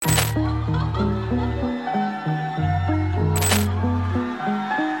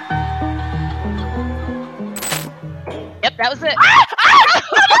That was it.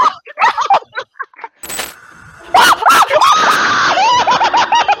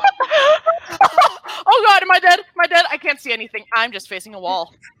 Oh god, am I dead? Am I dead? I can't see anything. I'm just facing a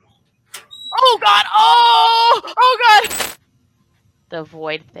wall. Oh god! Oh god! The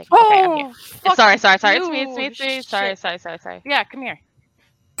void thing. Oh, Okay, I'm here. Sorry. It's me. you. Sorry. Yeah, come here.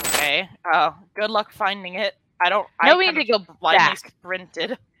 Okay. Oh, good luck finding it. No, we need to go blindly back.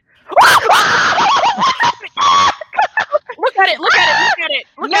 sprinted. Look at it!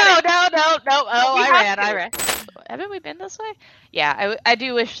 No. Oh, I ran. Haven't we been this way? Yeah, I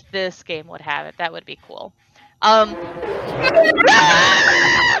do wish this game would have it. That would be cool. That's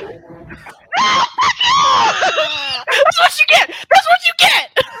what you get! That's what you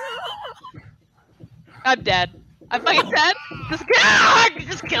get! I'm dead. I'm fucking dead.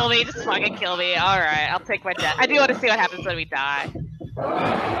 Just kill me. Just fucking kill me. Alright, I'll take my death. I do want to see what happens when we die.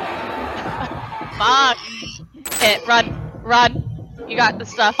 Fuck. Hit. Run. You got the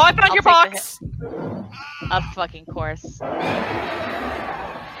stuff. Oh, I found your box! Of fucking course.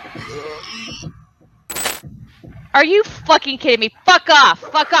 Are you fucking kidding me? Fuck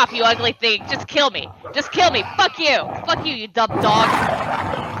off, you ugly thing. Just kill me. Fuck you, you dumb dog.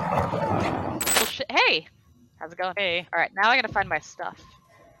 Bullshit. Hey, how's it going? Hey. All right, now I gotta find my stuff.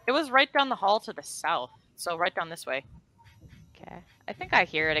 It was right down the hall to the south, so right down this way. Okay, I think I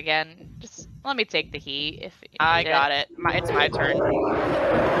hear it again. Just let me take the heat if you I need got it. It's my turn.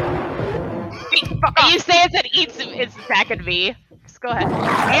 You say it's attacking me. Just go ahead.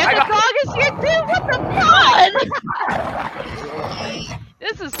 And the dog is here too. What the fuck?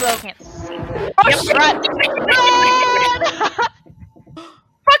 This is so can't see. Oh shit! Run!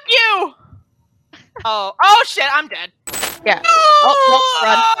 Fuck you! Oh shit! I'm dead. Yeah. No! Oh,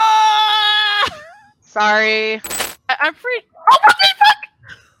 run. Sorry. I'm free. Oh, what the fuck?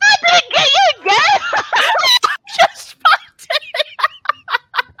 I didn't get you again! just spawned in.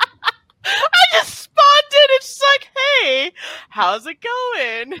 I just spawned in. It's just like, hey, how's it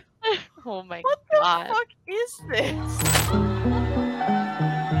going? Oh my God. What the fuck is this?